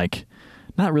the one like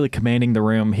not really commanding the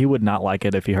room. He would not like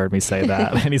it if he heard me say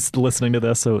that. And he's listening to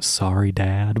this, so sorry,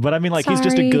 Dad. But I mean, like, he's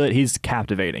just he's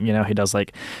captivating. You know, he does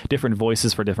like different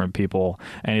voices for different people.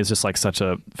 And he's just like such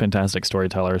a fantastic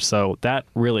storyteller. So that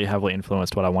really heavily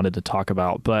influenced what I wanted to talk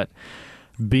about. But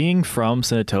being from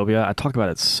Senatobia, I talk about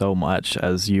it so much,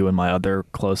 as you and my other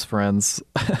close friends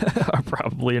are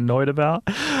probably annoyed about.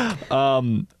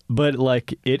 But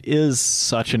like, it is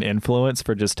such an influence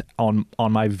for just on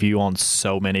my view on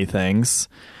so many things.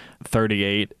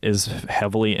 38 is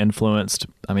heavily influenced.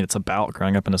 I mean, it's about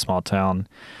growing up in a small town.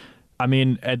 I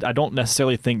mean, I don't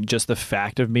necessarily think just the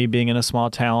fact of me being in a small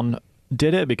town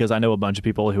did it, because I know a bunch of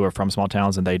people who are from small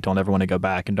towns and they don't ever want to go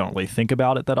back and don't really think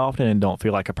about it that often and don't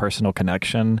feel like a personal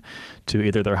connection to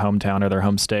either their hometown or their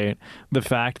home state. The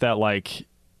fact that like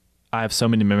I have so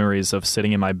many memories of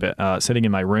sitting in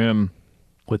my room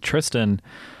with Tristan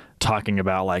talking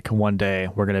about like one day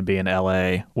we're going to be in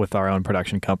LA with our own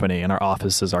production company and our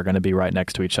offices are going to be right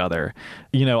next to each other.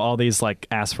 You know, all these like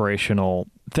aspirational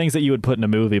things that you would put in a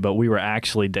movie, but we were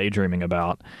actually daydreaming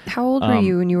about. How old were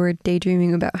you when you were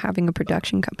daydreaming about having a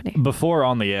production company? Before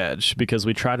On the Edge, because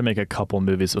we tried to make a couple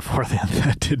movies before then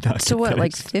that did not So what,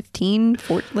 like 15,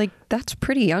 14? Like, that's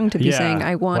pretty young to be saying,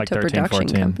 I want like a 13, production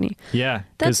 14. Company. Yeah.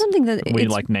 That's something that we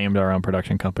like named our own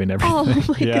production company and everything. Oh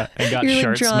my God. And got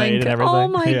shirts made and everything. Oh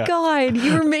my God.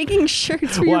 You were making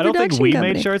shirts for your production company. Well, I don't think we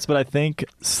made shirts, but I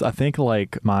think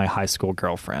like my high school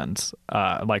girlfriend,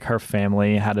 like her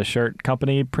family had a shirt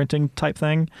company printing type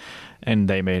thing, and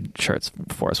they made shirts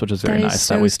for us, which is very nice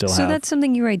that we still have. So that's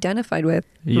something you identified with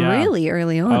really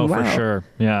early on. Oh, wow. For sure.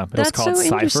 Yeah. It was called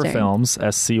Cypher Films,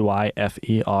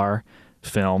 SCYFER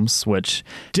Films, which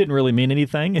didn't really mean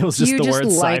anything. It was just the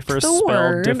word Cypher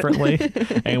spelled differently.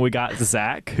 And we got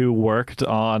Zach, who worked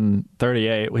on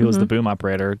 38. He was the boom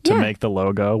operator to make the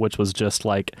logo, which was just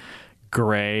like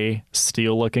gray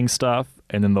steel looking stuff,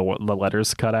 and then the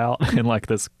letters cut out in like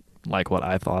this, like what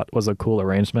I thought was a cool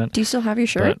arrangement. Do you still have your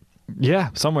shirt? Yeah,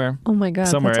 somewhere. Oh my God.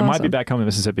 Somewhere. That's It awesome. might be back home in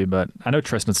Mississippi, but I know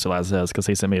Tristan still has his because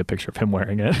he sent me a picture of him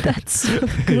wearing it. That's so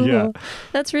cool. Yeah.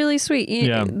 That's really sweet.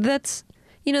 That's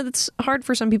hard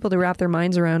for some people to wrap their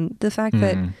minds around, the fact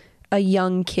that a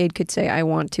young kid could say, I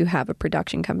want to have a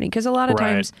production company. Because a lot of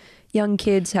times young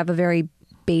kids have a very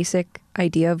basic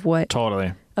idea of what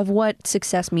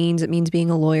success means. It means being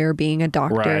a lawyer, being a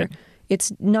doctor. Right.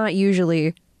 It's not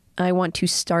usually, I want to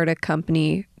start a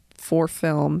company for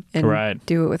film and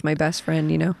do it with my best friend,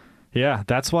 you know? Yeah,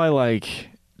 that's why like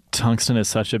Tungsten is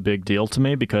such a big deal to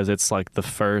me, because it's like the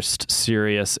first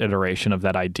serious iteration of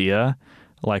that idea.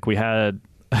 Like we had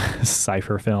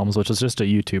Cypher Films, which was just a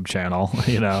YouTube channel,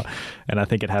 you know, and I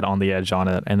think it had On the Edge on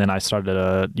it. And then I started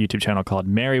a YouTube channel called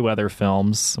Merriweather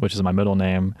Films, which is my middle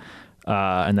name.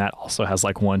 And that also has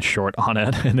like one short on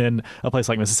it. And then A Place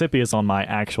Like Mississippi is on my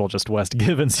actual just West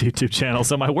Givens YouTube channel.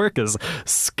 So my work is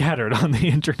scattered on the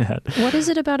internet. What is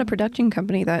it about a production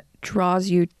company that draws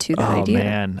you to that idea?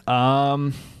 Oh,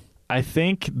 man. I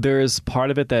think there's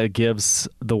part of it that gives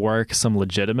the work some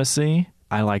legitimacy.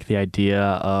 I like the idea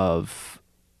of,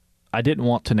 I didn't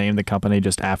want to name the company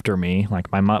just after me.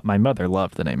 Like my mother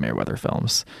loved the name Merriweather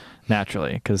Films.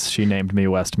 Naturally, because she named me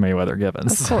West Merriweather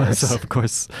Givens. Of course. So, of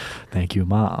course, thank you,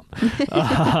 Mom.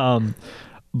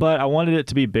 But I wanted it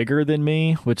to be bigger than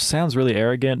me, which sounds really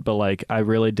arrogant, but like I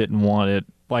really didn't want it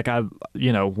like I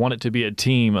want it to be a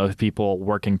team of people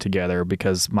working together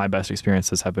because my best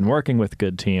experiences have been working with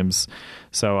good teams.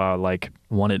 So like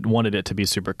wanted it to be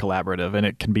super collaborative, and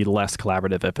it can be less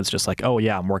collaborative if it's just like, oh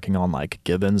yeah, I'm working on like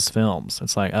Gibbons Films.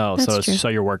 It's like, oh, so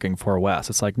you're working for Wes.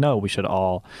 It's like, no, we should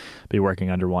all be working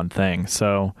under one thing.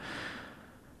 So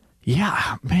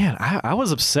yeah, man, I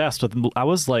was obsessed with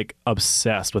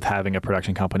having a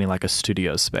production company like a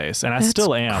studio space, and I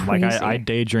still am. Crazy. Like I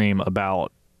daydream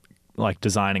about like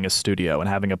designing a studio and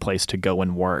having a place to go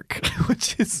and work,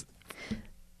 which is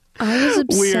I was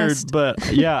weird, obsessed.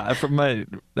 but yeah,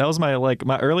 that was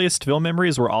my earliest film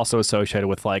memories were also associated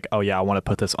with like, oh yeah, I want to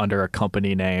put this under a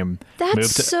company name.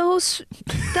 That's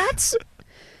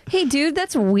hey dude,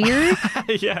 that's weird.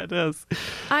 Yeah, it is.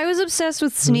 I was obsessed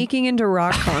with sneaking into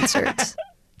rock concerts.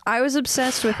 I was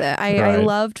obsessed with it. I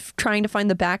loved trying to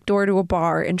find the back door to a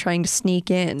bar and trying to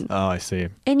sneak in. Oh, I see.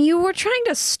 And you were trying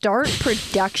to start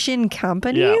production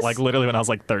companies? Yeah, like literally when I was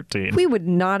like 13. We would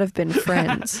not have been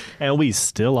friends. And we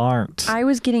still aren't. I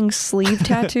was getting sleeve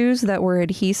tattoos that were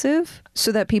adhesive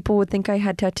so that people would think I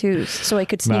had tattoos so I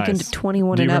could sneak into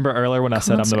 21 Do you and up remember earlier when I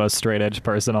said I'm the concert. most straight edge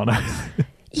person on earth?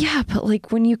 Yeah, but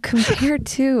like when you compare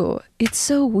two, it's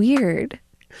so weird.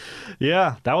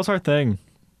 Yeah, that was our thing.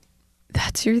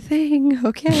 That's your thing.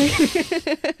 Okay.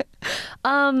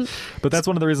 But that's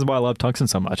one of the reasons why I love Tungsten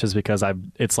so much is because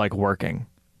it's like working,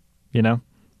 you know?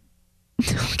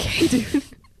 Okay, dude.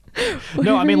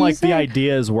 No, I mean like the saying?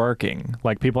 idea is working.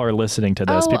 Like people are listening to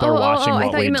this. People are watching I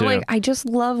what thought we you meant do. like I just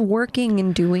love working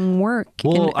and doing work.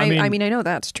 Well, and I I mean, mean I know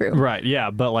that's true. Right, yeah,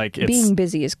 but like it's Being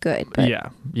busy is good, but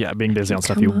yeah, being busy on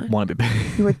stuff you want to be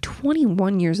you were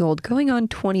 21 years old, going on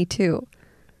 22.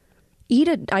 Eat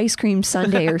an ice cream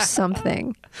sundae or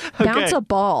something. Bounce a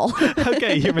ball.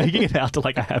 Okay, you're making it out to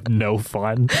like I have no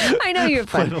fun. I know you have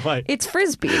fun. But, like, it's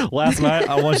Frisbee. Last night,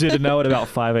 I want you to know at about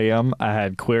 5 a.m., I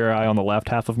had Queer Eye on the left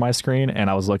half of my screen, and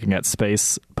I was looking at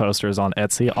space posters on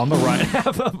Etsy on the right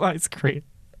half of my screen.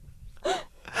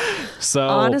 So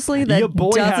honestly, that your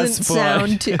boy has doesn't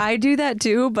fun. sound I do that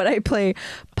too, but I play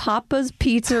Papa's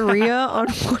Pizzeria on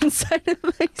one side of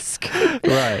my screen.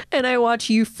 Right. And I watch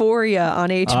Euphoria on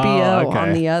HBO okay.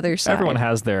 on the other side. Everyone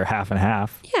has their half and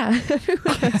half. Yeah.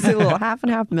 Everyone has a little half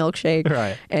and half milkshake.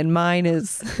 Right. And mine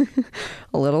is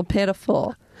a little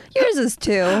pitiful. Yours is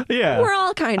too. Yeah. We're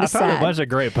all kind of sad. I found a bunch of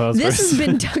great posters. This has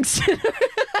been Tungsten.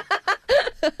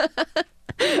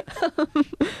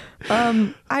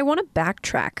 I want to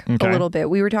backtrack a little bit.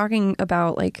 We were talking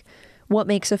about like what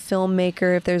makes a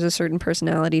filmmaker if there's a certain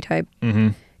personality type. Mm-hmm.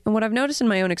 And what I've noticed in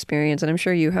my own experience, and I'm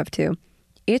sure you have too,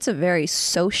 it's a very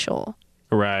social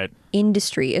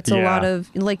industry. It's a lot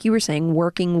of, like you were saying,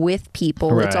 working with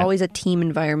people. It's always a team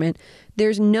environment.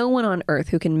 There's no one on earth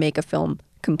who can make a film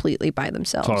completely by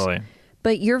themselves. Totally.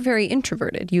 But you're very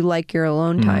introverted. You like your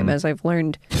alone time, as I've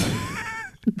learned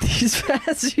these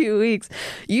past few weeks.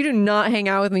 You do not hang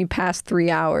out with me past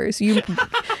 3 hours.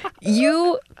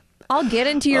 I'll get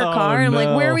into your car and I'm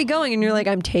like, where are we going? And you're like,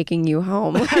 I'm taking you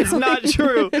home. It's not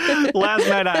true. Last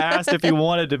night I asked if you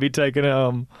wanted to be taken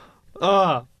home.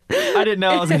 I didn't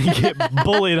know I was going to get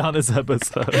bullied on this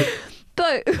episode.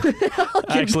 But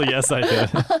actually, yes, I did.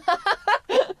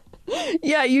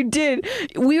 Yeah, you did.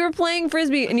 We were playing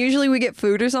Frisbee and usually we get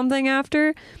food or something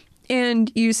after.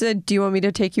 And you said, do you want me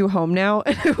to take you home now?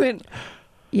 And I went,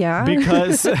 yeah.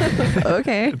 Because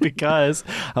okay. Because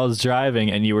I was driving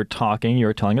and you were talking, you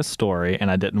were telling a story, and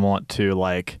I didn't want to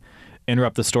like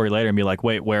interrupt the story later and be like,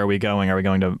 wait, where are we going? Are we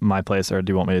going to my place or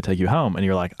do you want me to take you home? And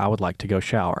you're like, I would like to go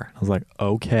shower. I was like,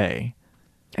 okay.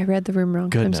 I read the room wrong.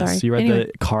 Goodness, I'm sorry. you read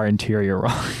the car interior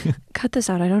wrong. Cut this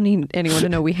out. I don't need anyone to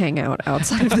know we hang out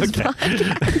outside of this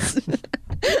podcast.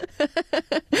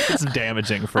 It's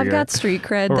damaging for I've got street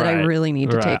cred that I really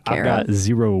need to take care I've got of.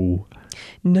 zero.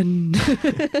 None.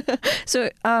 So,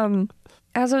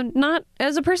 as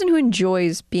a person who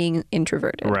enjoys being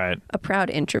introverted, Right. a proud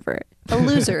introvert, a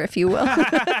loser, if you will.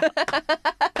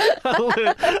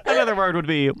 Another word would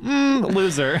be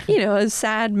loser. You know, a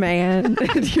sad man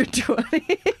in your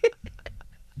 20s.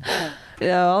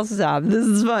 No, I'll stop. This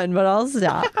is fun, but I'll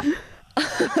stop.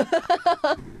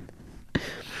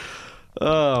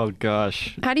 Oh,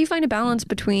 gosh. How do you find a balance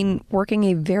between working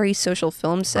a very social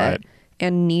film set Right.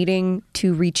 and needing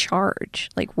to recharge?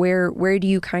 Like, where do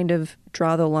you kind of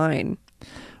draw the line?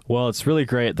 Well, it's really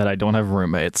great that I don't have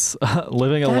roommates.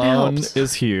 Living That alone helps.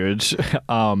 is huge.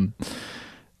 And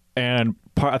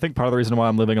I think part of the reason why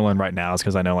I'm living alone right now is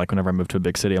because I know like whenever I move to a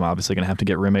big city, I'm obviously going to have to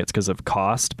get roommates because of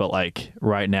cost. But like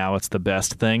right now, it's the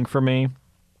best thing for me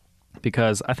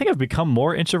because I think I've become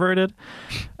more introverted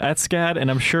at SCAD. And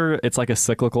I'm sure it's like a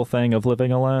cyclical thing of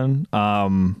living alone.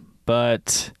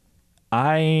 But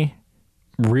I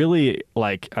really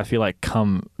I feel like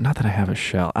not that I have a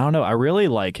shell. I don't know. I really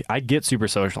I get super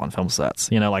social on film sets.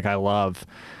 I love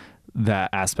that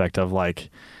aspect of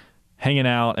hanging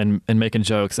out and making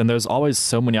jokes. And there's always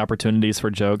so many opportunities for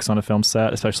jokes on a film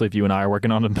set, especially if you and I are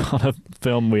working on a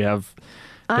film. We have.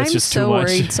 I'm just so too much.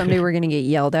 Worried someday we're going to get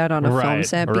yelled at on a film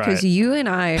set because you and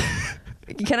I.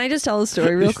 Can I just tell the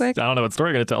story real quick? I don't know what story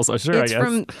you're going to tell, so sure, it's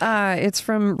I guess. It's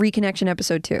from Reconnection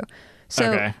episode 2.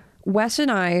 So okay. Wes and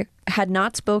I had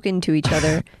not spoken to each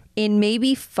other in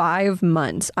maybe 5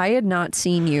 months. I had not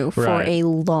seen you for a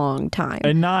long time.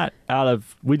 And not out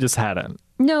of, we just hadn't.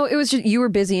 No, it was just you were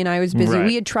busy and I was busy. Right.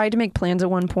 We had tried to make plans at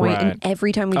one point, and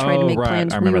every time we tried to make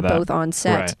plans, we were both on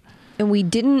set. Right. And we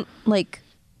didn't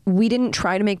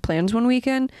try to make plans one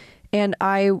weekend. And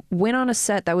I went on a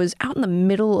set that was out in the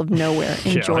middle of nowhere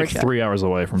in Georgia. 3 hours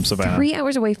away from Savannah. 3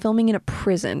 hours away, filming in a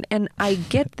prison. And I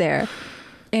get there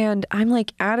and I'm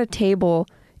at a table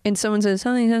and someone says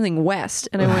something West,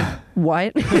 and I went,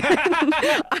 what?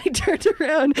 I turned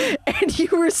around and you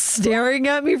were staring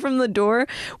at me from the door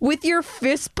with your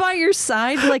fist by your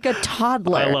side like a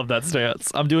toddler. I love that stance.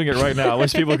 I'm doing it right now. I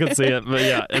wish people could see it, but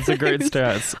yeah, it's a great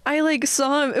stance. I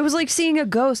saw him. It was like seeing a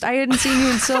ghost. I hadn't seen you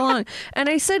in so long. And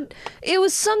I said, it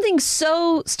was something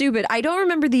so stupid. I don't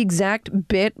remember the exact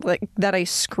bit that I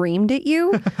screamed at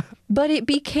you. But it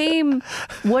became,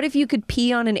 what if you could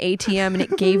pee on an ATM and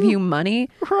it gave you money?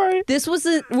 Right. This was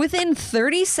within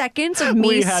 30 seconds of me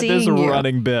we had seeing this you.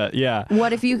 running bit, yeah.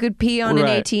 What if you could pee on an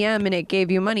ATM and it gave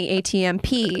you money? ATM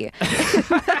pee.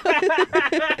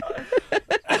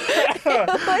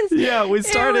 Yeah, we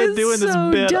started doing this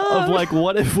bit dumb. of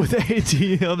what if with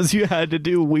ATMs you had to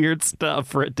do weird stuff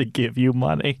for it to give you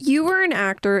money? You were an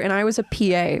actor and I was a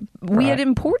PA. We had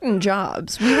important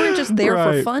jobs. We weren't just there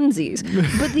for funsies.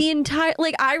 But the entire,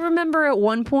 I remember at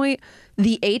one point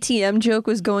the ATM joke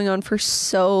was going on for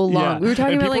so long. Yeah. We were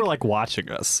talking and about people were watching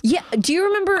us. Yeah. Do you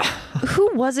remember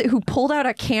who was it who pulled out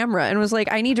a camera and was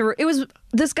like, I need to, it was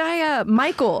this guy,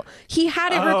 Michael. He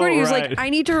had it recorded. He was like, I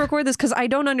need to record this because I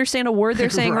don't understand a word they're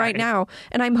saying right now.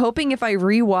 And I'm hoping if I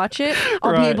rewatch it,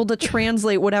 I'll be able to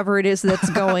translate whatever it is that's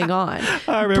going on.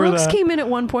 I remember Brooks that. came in at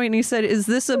one point and he said, is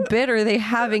this a bit or are they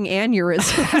having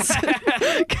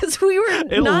aneurysms? Because we were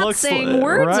not saying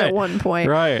words at one point.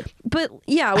 Right. But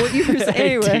yeah, what you were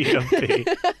saying anyway.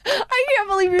 I can't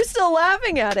believe you're still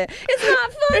laughing at it. It's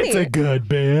not funny. It's a good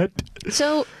bit.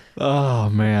 So, oh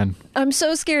man, I'm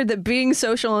so scared that being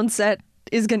social on set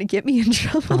is going to get me in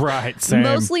trouble. Right, same.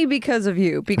 Mostly because of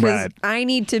you, because I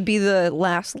need to be the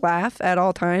last laugh at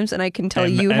all times, and I can tell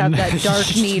you have that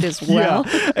dark need as well.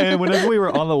 Yeah. And whenever we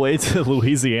were on the way to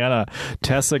Louisiana,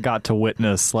 Tessa got to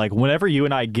witness, whenever you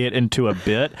and I get into a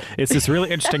bit, it's this really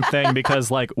interesting thing because,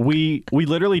 we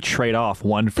literally trade off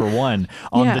one for one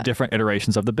on the different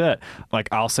iterations of the bit.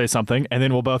 I'll say something, and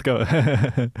then we'll both go,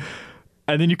 and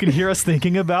then you can hear us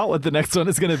thinking about what the next one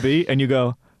is going to be, and you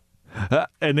go,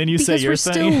 and then you say your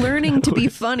thing. Because we're still learning to be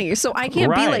funny. So I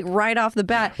can't be right off the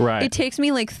bat. Right. It takes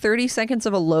me 30 seconds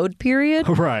of a load period.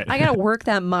 Right. I got to work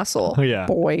that muscle. Yeah.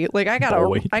 Boy. I got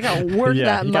to work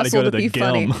that muscle to be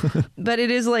funny. But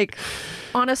it is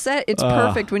on a set, it's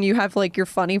perfect when you have your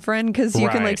funny friend because you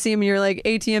can see him and you're like,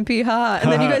 ATMP, ha. And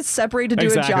then you guys separate to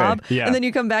do a job. Yeah. And then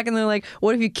you come back and they're like,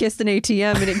 what if you kissed an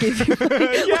ATM and it gave you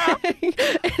money?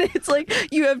 And it's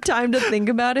you have time to think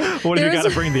about it. What if you got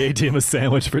to bring the ATM a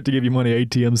sandwich for it to give you money?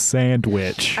 ATM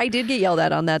sandwich. I did get yelled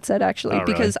at on that set actually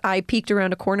because I peeked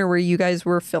around a corner where you guys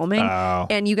were filming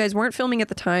and you guys weren't filming at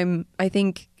the time. I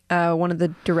think one of the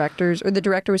directors or the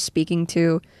director was speaking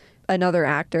to another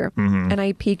actor and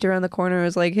I peeked around the corner and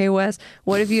was like, hey Wes,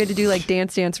 what if you had to do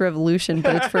Dance Dance Revolution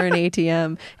but it's for an ATM,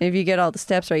 and if you get all the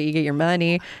steps right you get your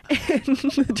money? And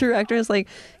the director is like,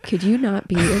 could you not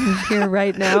be in here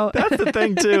right now? That's the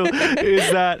thing too,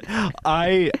 is that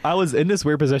I was in this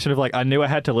weird position of I knew I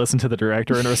had to listen to the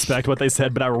director and respect what they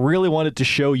said, but I really wanted to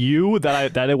show you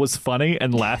that it was funny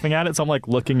and laughing at it. So I'm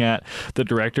looking at the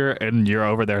director and you're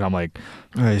over there and I'm like,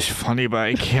 it's funny but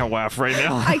I can't laugh right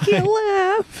now. I can't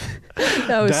laugh.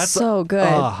 That was so good.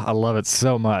 Oh, I love it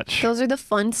so much. Those are the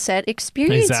fun set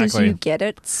experiences you get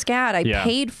at SCAD. I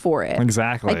paid for it.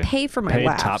 Exactly. I pay for my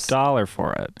laughs. Top dollar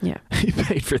for it. Yeah. You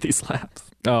paid for these laughs.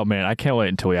 Oh man, I can't wait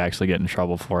until we actually get in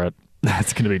trouble for it.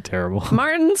 That's going to be terrible.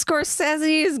 Martin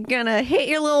Scorsese is going to hit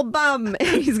your little bum.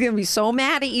 He's going to be so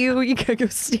mad at you. You got to go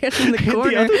stand in the corner.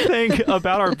 The other thing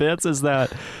about our bits is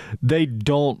that they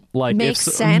don't make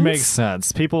sense. Makes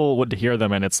sense. People would hear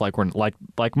them and it's we're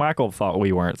like Michael thought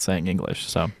we weren't saying English.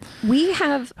 So we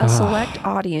have a select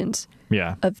audience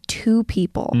Yeah. of two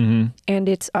people, and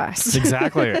it's us.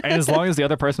 Exactly. And as long as the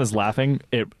other person is laughing,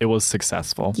 it was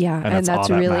successful. Yeah, and that's all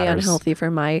that really matters. unhealthy for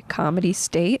my comedy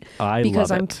state.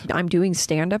 Because I'm doing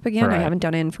stand up again. I Right. haven't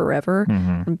done it in forever.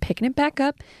 I'm picking it back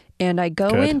up, and I go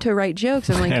Good. in to write jokes.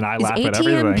 I'm like, And I is laugh at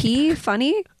ATMP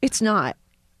funny? It's not.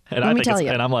 And Let I me think tell it's-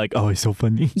 you. And I'm like, oh, he's so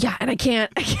funny. Yeah, and I can't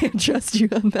trust you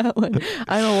on that one.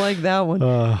 I don't like that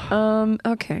one.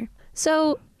 Okay.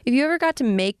 So, if you ever got to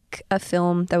make a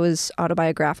film that was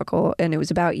autobiographical and it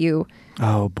was about you,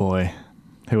 Oh boy,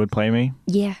 who would play me?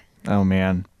 yeah, Oh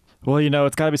man. Well,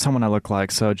 it's got to be someone I look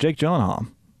like. So Jake Gyllenhaal.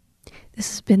 this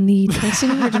has been the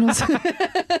Tungsten Originals.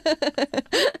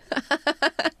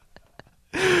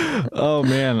 Oh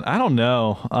man, I don't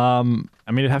know. I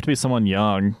mean, it'd have to be someone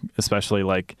young, especially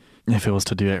like if it was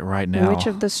to do it right now. Which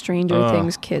of the Stranger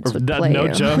Things kids would play No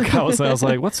you? joke. I was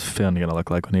like, what's Finn gonna look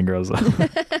like when he grows up?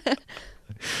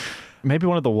 Maybe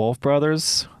one of the Wolf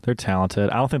brothers. They're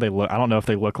talented. I don't know if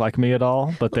they look like me at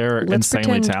all, but they're Let's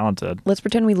insanely pretend- talented. Let's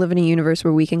pretend we live in a universe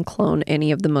where we can clone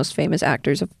any of the most famous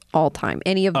actors of all time,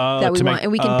 any of that we to want, make-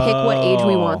 and we can pick what age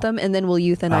we Oh. want them, and then we'll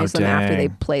euthanize them after they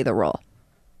dang. play the role.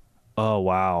 Oh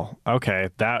wow. Okay,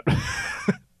 that.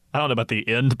 I don't know about the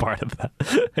end part of that.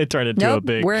 It turned into Nope, a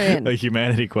big we're in. a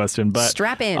humanity question, but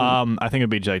Strap in. I think it'd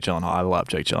be Jake Gyllenhaal. I love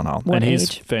Jake Gyllenhaal, What and he's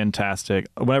age? fantastic.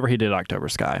 Whenever he did October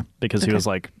Sky, because he was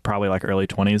probably early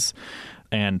 20s,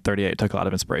 and 38 took a lot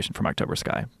of inspiration from October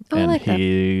Sky, Oh, I and like that.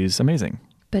 he's amazing.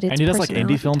 But it's And he does indie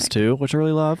personality films type. too, which I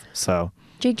really love. So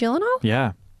Jake Gyllenhaal?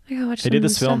 yeah. I gotta watch He did some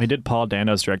this film. stuff. He did Paul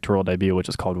Dano's directorial debut, which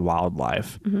is called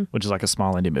Wildlife, which is like a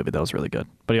small indie movie that was really good.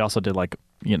 But he also did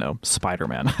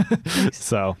Spider-Man.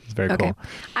 So it's very Okay. cool.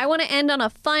 I want to end on a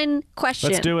fun question.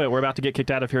 Let's do it. We're about to get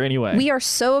kicked out of here anyway. We are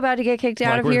so about to get kicked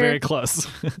out of we're here. very close.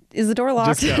 Is the door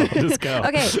locked? Just go.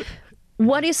 Okay.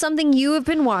 What is something you have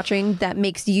been watching that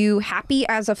makes you happy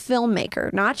as a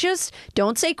filmmaker? Not just,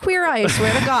 don't say Queer Eye, I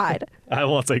swear to God. I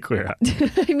won't say Queer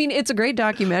Eye. I mean, it's a great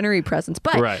documentary presence,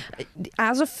 but Right.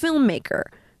 as a filmmaker,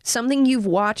 something you've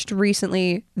watched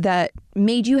recently that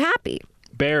made you happy.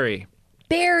 Barry.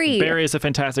 Barry. Barry is a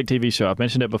fantastic TV show. I've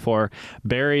mentioned it before.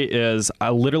 Barry is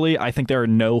I think there are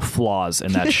no flaws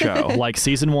in that show. Like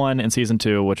season 1 and season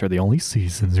 2, which are the only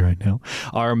seasons right now,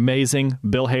 are amazing.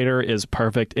 Bill Hader is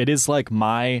perfect. It is like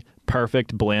my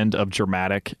perfect blend of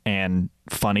dramatic and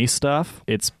funny stuff.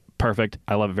 It's perfect.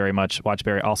 I love it very much. Watch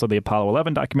Barry. Also, the Apollo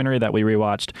 11 documentary that we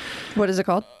rewatched. What is it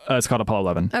called? It's called Apollo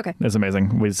 11. Okay. It's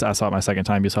amazing. I saw it my second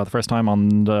time. You saw it the first time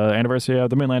on the anniversary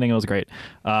of the moon landing. It was great.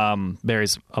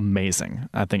 Barry's amazing.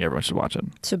 I think everyone should watch it.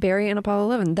 So Barry and Apollo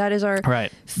 11. That is our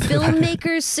Right.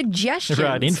 filmmakers' suggestions.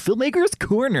 Right. In Filmmaker's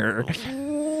Corner.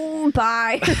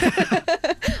 Bye.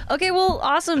 Okay, well,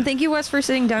 awesome. Thank you, Wes, for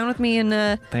sitting down with me and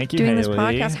Thank you, doing this Haley.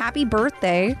 podcast. Happy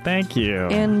birthday. Thank you.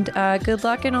 And good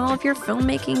luck in all of your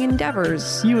filmmaking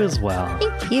endeavors. You as well.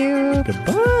 Thank you.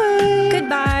 Goodbye.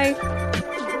 Goodbye.